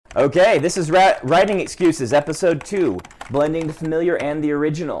Okay, this is Writing Excuses, Episode 2, Blending the Familiar and the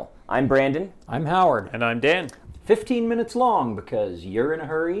Original. I'm Brandon. I'm Howard. And I'm Dan. 15 minutes long because you're in a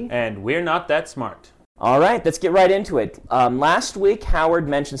hurry. And we're not that smart. All right, let's get right into it. Last week, Howard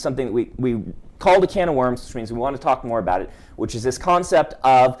mentioned something that we called a can of worms, which means we want to talk more about it, which is this concept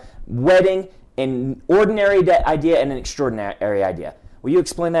of wedding an ordinary idea and an extraordinary idea. Will you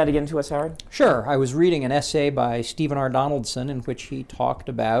explain that again to us, Howard? Sure. I was reading an essay by Stephen R. Donaldson in which he talked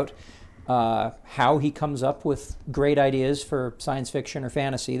about how he comes up with great ideas for science fiction or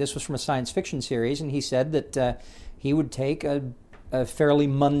fantasy. This was from a science fiction series, and he said that he would take a fairly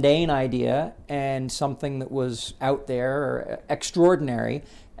mundane idea and something that was out there or extraordinary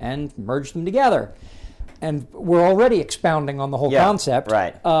and merge them together. And we're already expounding on the whole concept.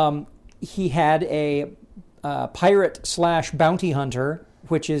 Right. He had a pirate/bounty hunter,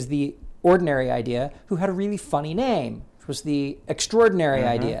 which is the ordinary idea, who had a really funny name, which was the extraordinary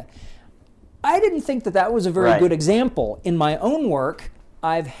idea. I didn't think that was a very good example. In my own work,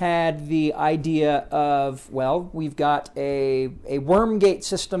 I've had the idea of, well, we've got a wormgate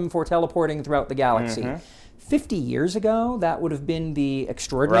system for teleporting throughout the galaxy. 50 years ago, that would have been the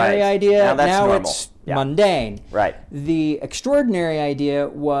extraordinary idea. Now it's mundane. Right. The extraordinary idea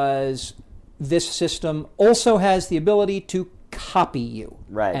was this system also has the ability to copy you.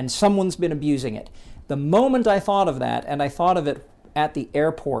 Right. And someone's been abusing it. The moment I thought of that, and I thought of it at the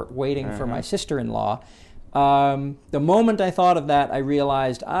airport waiting for my sister-in-law, the moment I thought of that, I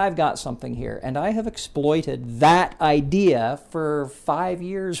realized I've got something here. And I have exploited that idea for 5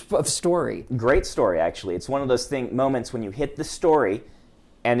 years of story. Great story, actually. It's one of those moments when you hit the story,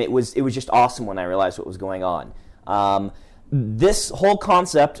 and it was just awesome when I realized what was going on. This whole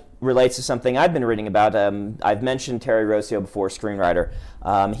concept relates to something I've been reading about. I've mentioned Terry Rossio before, screenwriter.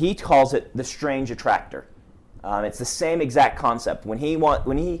 He calls it the strange attractor. It's the same exact concept. When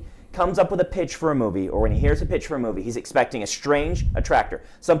he comes up with a pitch for a movie, or when he hears a pitch for a movie, he's expecting a strange attractor,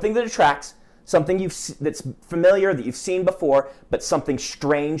 something that attracts, something that's familiar that you've seen before, but something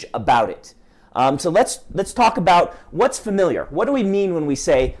strange about it. So let's talk about what's familiar. What do we mean when we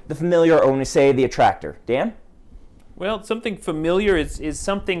say the familiar or when we say the attractor? Dan? Well, something familiar is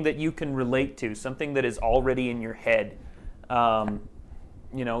something that you can relate to, something that is already in your head. Even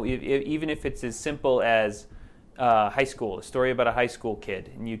if it's as simple as high school, a story about a high school kid,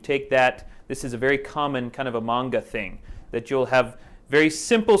 and you take that, this is a very common kind of a manga thing, that you'll have very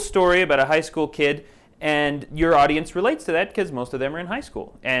simple story about a high school kid, and your audience relates to that because most of them are in high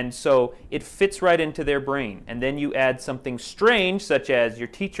school. And so it fits right into their brain. And then you add something strange, such as your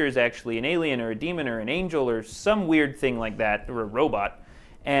teacher is actually an alien or a demon or an angel or some weird thing like that, or a robot.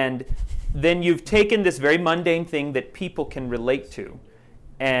 And then you've taken this very mundane thing that people can relate to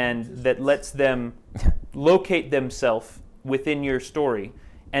and that lets them locate themselves within your story.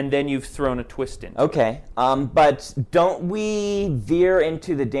 And then you've thrown a twist in. Okay, but don't we veer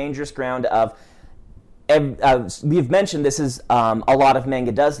into the dangerous ground of... we've mentioned this is a lot of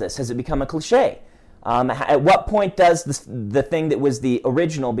manga does this. Has it become a cliche? At what point does the thing that was the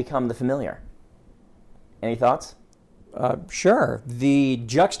original become the familiar? Any thoughts? Sure. The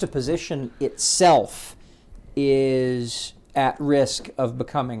juxtaposition itself is at risk of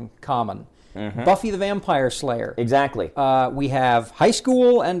becoming common. Buffy the Vampire Slayer. Exactly. We have high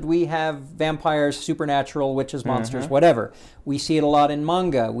school and we have vampires, supernatural, witches, monsters, whatever. We see it a lot in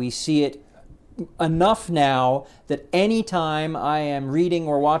manga. We see it enough now that any time I am reading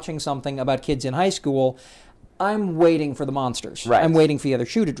or watching something about kids in high school, I'm waiting for the monsters. Right. I'm waiting for the other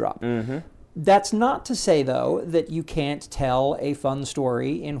shoe to drop. That's not to say, though, that you can't tell a fun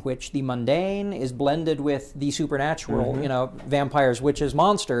story in which the mundane is blended with the supernatural, vampires, witches,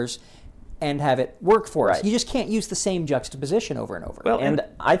 monsters, and have it work for us. You just can't use the same juxtaposition over and over. Well, and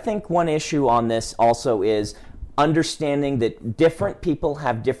I think one issue on this also is understanding that different people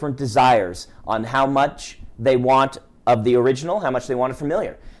have different desires on how much they want of the original, how much they want of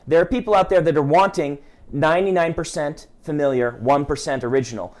familiar. There are people out there that are wanting 99% familiar, 1%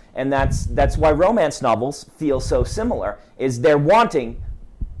 original, and that's why romance novels feel so similar. Is they're wanting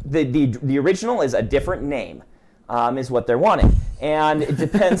the original is a different name, is what they're wanting, and it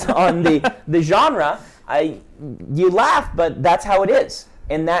depends on the genre. You laugh, but that's how it is.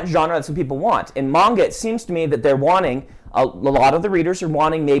 In that genre, that's what people want. In manga, it seems to me that they're wanting, a lot of the readers are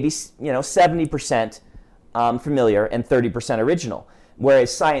wanting maybe 70% familiar and 30% original.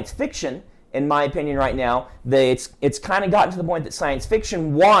 Whereas science fiction, in my opinion right now, it's kind of gotten to the point that science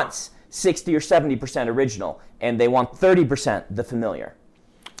fiction wants 60 or 70% original, and they want 30% the familiar.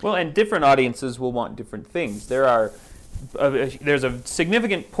 Well, and different audiences will want different things. There's a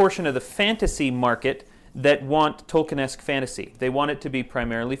significant portion of the fantasy market that want Tolkien-esque fantasy. They want it to be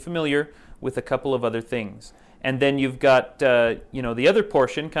primarily familiar with a couple of other things. And then you've got the other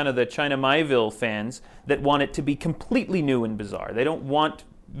portion, kind of the China Miéville fans, that want it to be completely new and bizarre. They don't want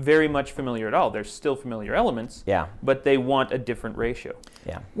very much familiar at all. There's still familiar elements, but they want a different ratio.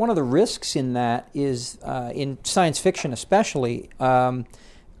 Yeah. One of the risks in that is, in science fiction especially,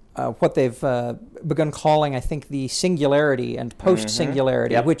 what they've begun calling, I think, the singularity and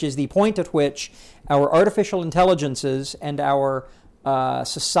post-singularity, which is the point at which our artificial intelligences and our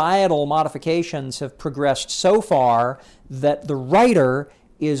societal modifications have progressed so far that the writer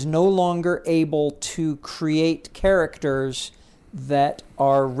is no longer able to create characters that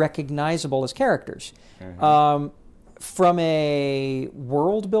are recognizable as characters. From a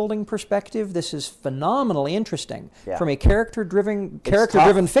world-building perspective, this is phenomenally interesting. Yeah. From a character-driven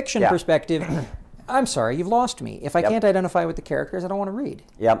fiction perspective, I'm sorry, you've lost me. If I can't identify with the characters, I don't want to read.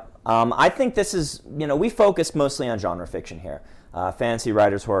 Yep. I think this is, we focus mostly on genre fiction here. Fantasy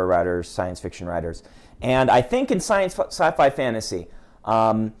writers, horror writers, science fiction writers. And I think in sci-fi fantasy,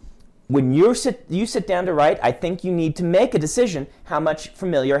 when you sit down to write, I think you need to make a decision how much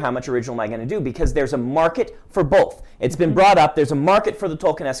familiar, how much original am I going to do, because there's a market for both. It's been brought up, there's a market for the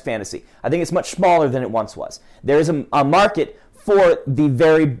Tolkien-esque fantasy. I think it's much smaller than it once was. There is a market for the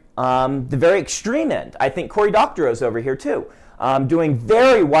very extreme end. I think Cory Doctorow's over here too, doing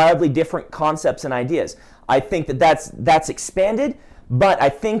very wildly different concepts and ideas. I think that's expanded, but I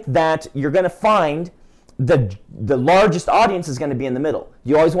think that you're going to find the largest audience is going to be in the middle.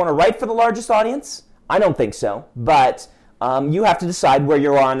 You always want to write for the largest audience? I don't think so, but you have to decide where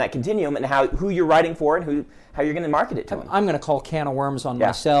you are on that continuum and who you're writing for and how you're going to market it to them. I'm going to call can of worms on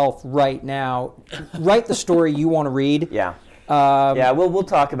myself right now. Write the story you want to read. Yeah. We'll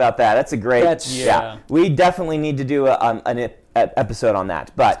talk about that. That's a great. We definitely need to do an episode on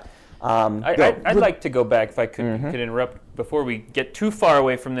that. But I'd like to go back if I could interrupt before we get too far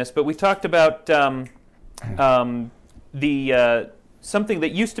away from this. But we talked about something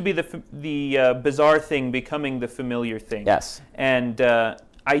that used to be the bizarre thing becoming the familiar thing. Yes. And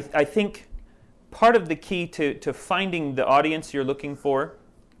I think part of the key to finding the audience you're looking for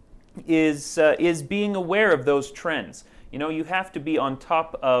is being aware of those trends. You have to be on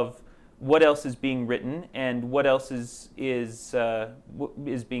top of what else is being written and what else is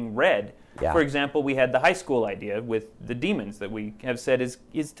being read. Yeah. For example, we had the high school idea with the demons that we have said is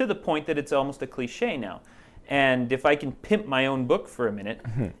to the point that it's almost a cliche now. And if I can pimp my own book for a minute,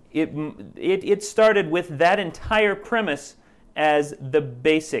 it started with that entire premise as the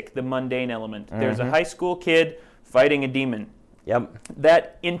basic, the mundane element. There's a high school kid fighting a demon. Yep.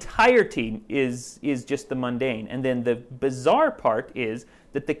 That entirety is just the mundane. And then the bizarre part is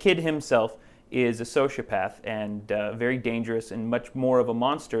that the kid himself is a sociopath and very dangerous and much more of a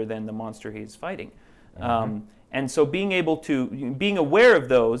monster than the monster he's fighting. And so being aware of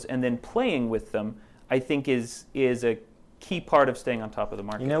those and then playing with them, I think is a key part of staying on top of the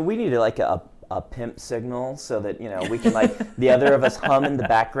market. We need like a pimp signal so that we can the other of us hum in the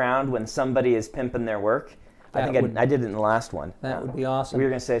background when somebody is pimping their work. I did it in the last one. That would be awesome. We were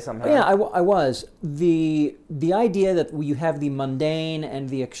going to say something. Yeah, I was. The idea that you have the mundane and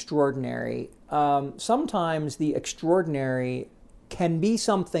the extraordinary, sometimes the extraordinary can be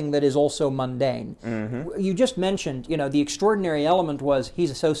something that is also mundane. You just mentioned, the extraordinary element was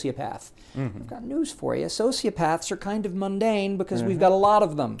he's a sociopath. I've got news for you. Sociopaths are kind of mundane because we've got a lot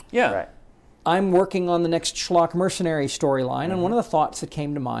of them. Yeah. Right. I'm working on the next Schlock Mercenary storyline, and one of the thoughts that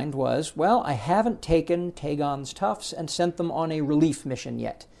came to mind was, well, I haven't taken Tagon's toughs and sent them on a relief mission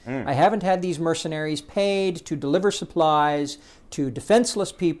yet. I haven't had these mercenaries paid to deliver supplies to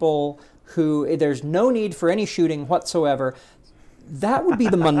defenseless people who there's no need for any shooting whatsoever. That would be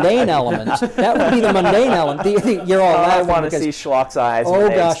the mundane element. That would be the mundane element. You're all laughing. I want to see Schlock's eyes when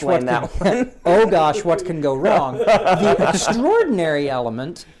they explain that one. Oh gosh, what can go wrong? The extraordinary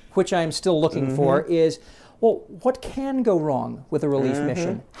element, which I'm still looking for, is, well, what can go wrong with a relief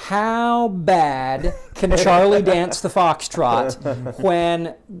mission? How bad can Charlie dance the foxtrot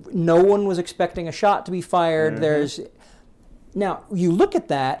when no one was expecting a shot to be fired? Now, you look at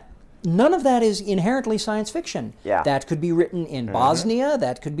that, none of that is inherently science fiction. Yeah. That could be written in Bosnia,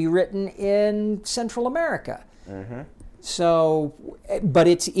 that could be written in Central America. So, but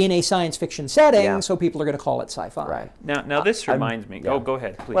it's in a science fiction setting, so people are going to call it sci-fi. Right. Now this reminds me. Yeah. Oh, go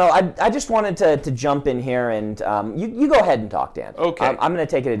ahead, please. Well, I just wanted to jump in here and you go ahead and talk, Dan. Okay. I'm going to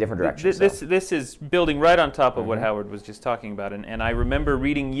take it a different direction. This is building right on top of what Howard was just talking about, and I remember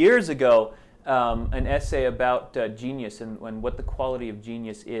reading years ago an essay about genius and what the quality of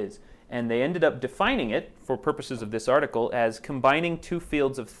genius is. And they ended up defining it, for purposes of this article, as combining two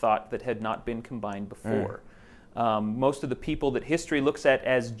fields of thought that had not been combined before. Most of the people that history looks at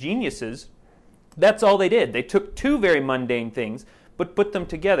as geniuses, that's all they did. They took two very mundane things, but put them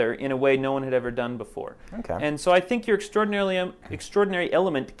together in a way no one had ever done before. Okay. And so I think your extraordinary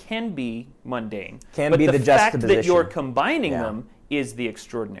element can be mundane. Can but be the fact that juxtaposition. you're combining Yeah. them is the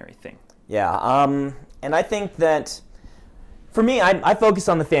extraordinary thing. Yeah, and I think that, for me, I focus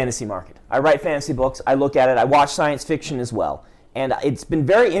on the fantasy market. I write fantasy books, I look at it, I watch science fiction as well. And it's been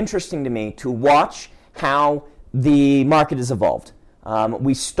very interesting to me to watch how the market has evolved.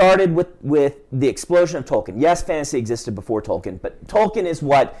 We started with the explosion of Tolkien. Yes, fantasy existed before Tolkien, but Tolkien is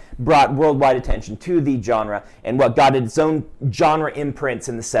what brought worldwide attention to the genre and what got its own genre imprints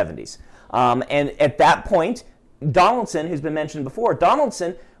in the 70s. And at that point, Donaldson, who's been mentioned before,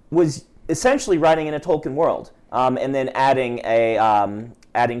 Donaldson was essentially writing in a Tolkien world, and then adding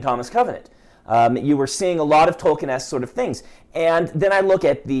Thomas Covenant. You were seeing a lot of Tolkien-esque sort of things. And then I look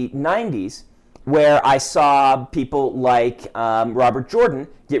at the 90s, where I saw people like Robert Jordan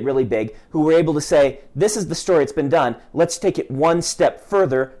get really big, who were able to say, this is the story, it's been done, let's take it one step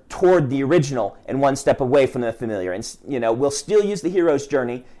further toward the original and one step away from the familiar. And we'll still use the hero's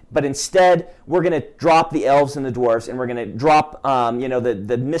journey, but instead we're going to drop the elves and the dwarves, and we're going to drop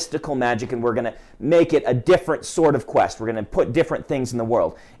the mystical magic, and we're going to make it a different sort of quest. We're going to put different things in the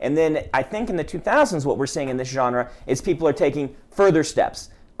world. And then I think in the 2000s what we're seeing in this genre is people are taking further steps.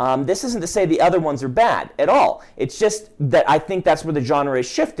 This isn't to say the other ones are bad at all. It's just that I think that's where the genre is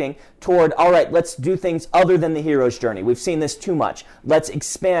shifting toward, all right, let's do things other than the hero's journey. We've seen this too much. Let's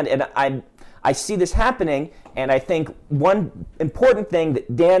expand. And I see this happening, and I think one important thing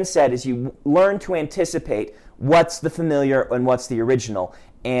that Dan said is you learn to anticipate what's the familiar and what's the original,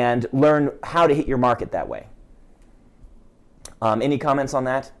 and learn how to hit your market that way. Any comments on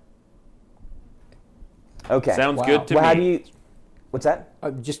that? Okay. Sounds good to well, me. How do you... What's that?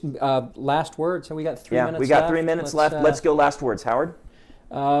 Just last words. So we got 3 minutes left. Yeah, we got 3 minutes left. Let's go last words. Howard?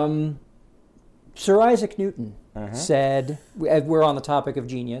 Sir Isaac Newton said, we're on the topic of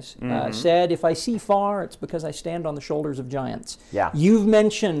genius, said, if I see far, it's because I stand on the shoulders of giants. Yeah. You've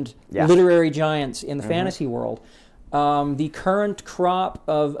mentioned Yeah. literary giants in the fantasy world. The current crop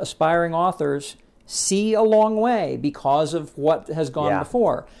of aspiring authors see a long way because of what has gone Yeah.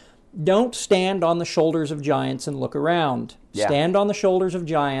 before. Don't stand on the shoulders of giants and look around. Yeah. Stand on the shoulders of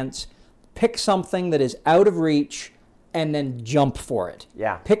giants, pick something that is out of reach, and then jump for it.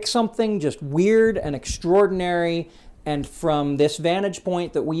 Yeah. Pick something just weird and extraordinary, and from this vantage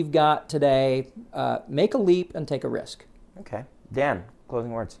point that we've got today, make a leap and take a risk. Okay. Dan,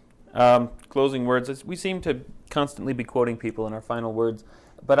 closing words. Closing words. We seem to constantly be quoting people in our final words,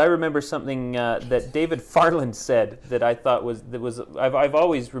 but I remember something that David Farland said that I thought I've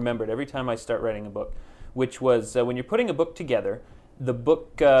always remembered every time I start writing a book, which was when you're putting a book together, the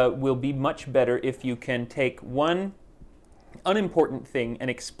book will be much better if you can take one unimportant thing and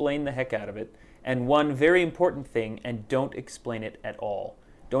explain the heck out of it, and one very important thing and don't explain it at all.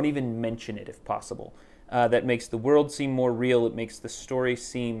 Don't even mention it if possible. That makes the world seem more real. It makes the story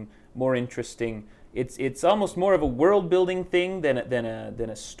seem more interesting. It's almost more of a world-building thing than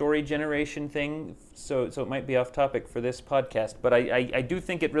a story generation thing. So it might be off topic for this podcast, but I do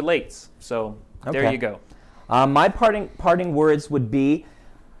think it relates. So there Okay. you go. My parting words would be,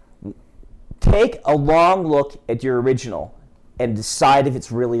 take a long look at your original and decide if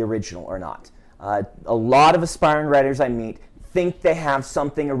it's really original or not. A lot of aspiring writers I meet think they have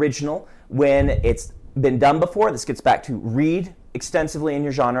something original when it's been done before. This gets back to read extensively in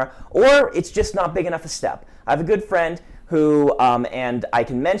your genre, or it's just not big enough a step. I have a good friend who, and I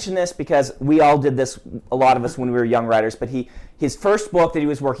can mention this because we all did this, a lot of us when we were young writers, but his first book that he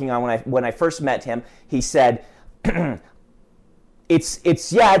was working on when I first met him, he said, it's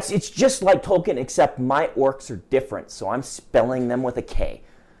just like Tolkien, except my orcs are different, so I'm spelling them with a K.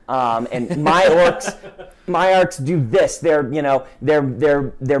 And my orcs do this.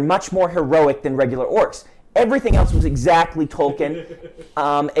 They're much more heroic than regular orcs. Everything else was exactly Tolkien,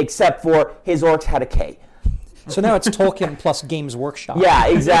 except for his orcs had a K. So now it's Tolkien plus Games Workshop. Yeah,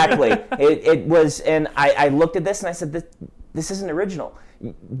 exactly. It was, and I looked at this and I said, this isn't original.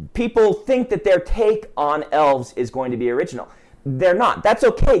 People think that their take on elves is going to be original. They're not. That's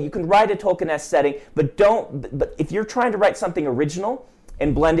okay. You can write a Tolkien-esque setting, but if you're trying to write something original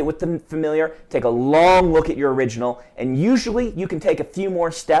and blend it with the familiar, take a long look at your original, and usually you can take a few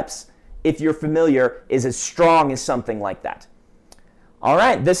more steps if your familiar is as strong as something like that. All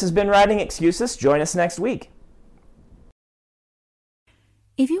right, this has been Writing Excuses. Join us next week.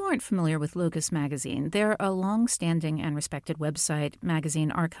 If you aren't familiar with Locus Magazine, they're a long-standing and respected website, magazine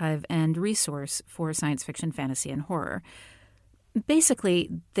archive, and resource for science fiction, fantasy, and horror. Basically,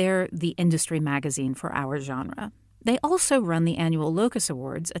 they're the industry magazine for our genre. They also run the annual Locus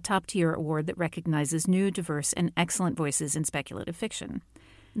Awards, a top-tier award that recognizes new, diverse, and excellent voices in speculative fiction.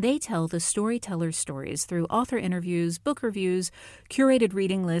 They tell the storyteller's stories through author interviews, book reviews, curated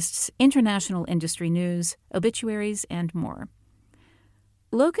reading lists, international industry news, obituaries, and more.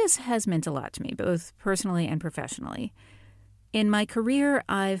 Locus has meant a lot to me, both personally and professionally. In my career,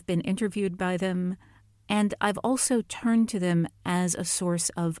 I've been interviewed by them, and I've also turned to them as a source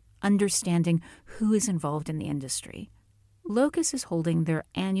of understanding who is involved in the industry. Locus is holding their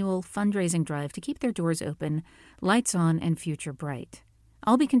annual fundraising drive to keep their doors open, lights on, and future bright.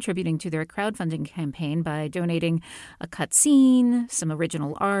 I'll be contributing to their crowdfunding campaign by donating a cut scene, some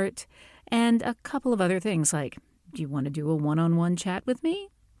original art, and a couple of other things like, do you want to do a one-on-one chat with me?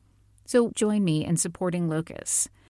 So join me in supporting Locus.